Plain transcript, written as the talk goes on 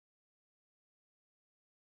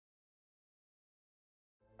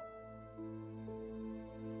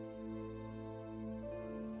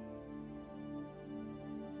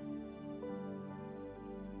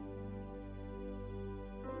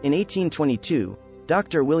In 1822,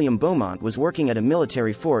 Dr. William Beaumont was working at a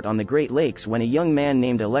military fort on the Great Lakes when a young man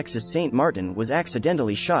named Alexis St. Martin was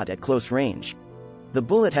accidentally shot at close range. The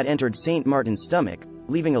bullet had entered St. Martin's stomach,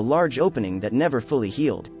 leaving a large opening that never fully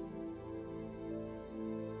healed.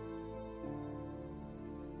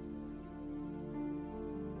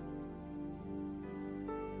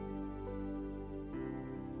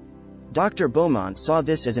 Dr. Beaumont saw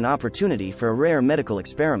this as an opportunity for a rare medical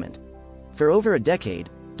experiment. For over a decade,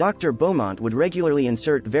 Dr. Beaumont would regularly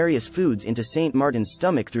insert various foods into St. Martin's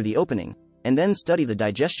stomach through the opening, and then study the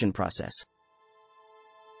digestion process.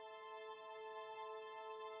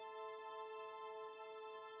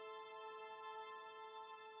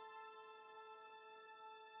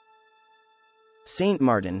 St.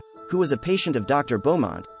 Martin, who was a patient of Dr.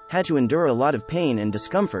 Beaumont, had to endure a lot of pain and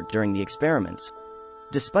discomfort during the experiments.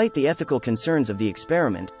 Despite the ethical concerns of the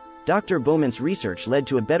experiment, Dr. Beaumont's research led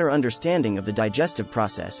to a better understanding of the digestive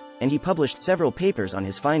process, and he published several papers on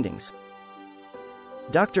his findings.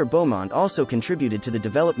 Dr. Beaumont also contributed to the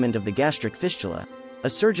development of the gastric fistula, a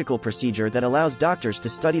surgical procedure that allows doctors to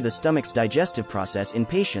study the stomach's digestive process in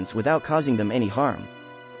patients without causing them any harm.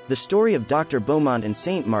 The story of Dr. Beaumont and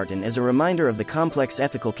St. Martin is a reminder of the complex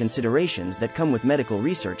ethical considerations that come with medical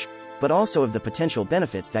research, but also of the potential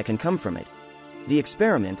benefits that can come from it. The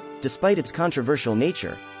experiment, despite its controversial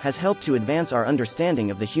nature, has helped to advance our understanding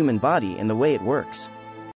of the human body and the way it works.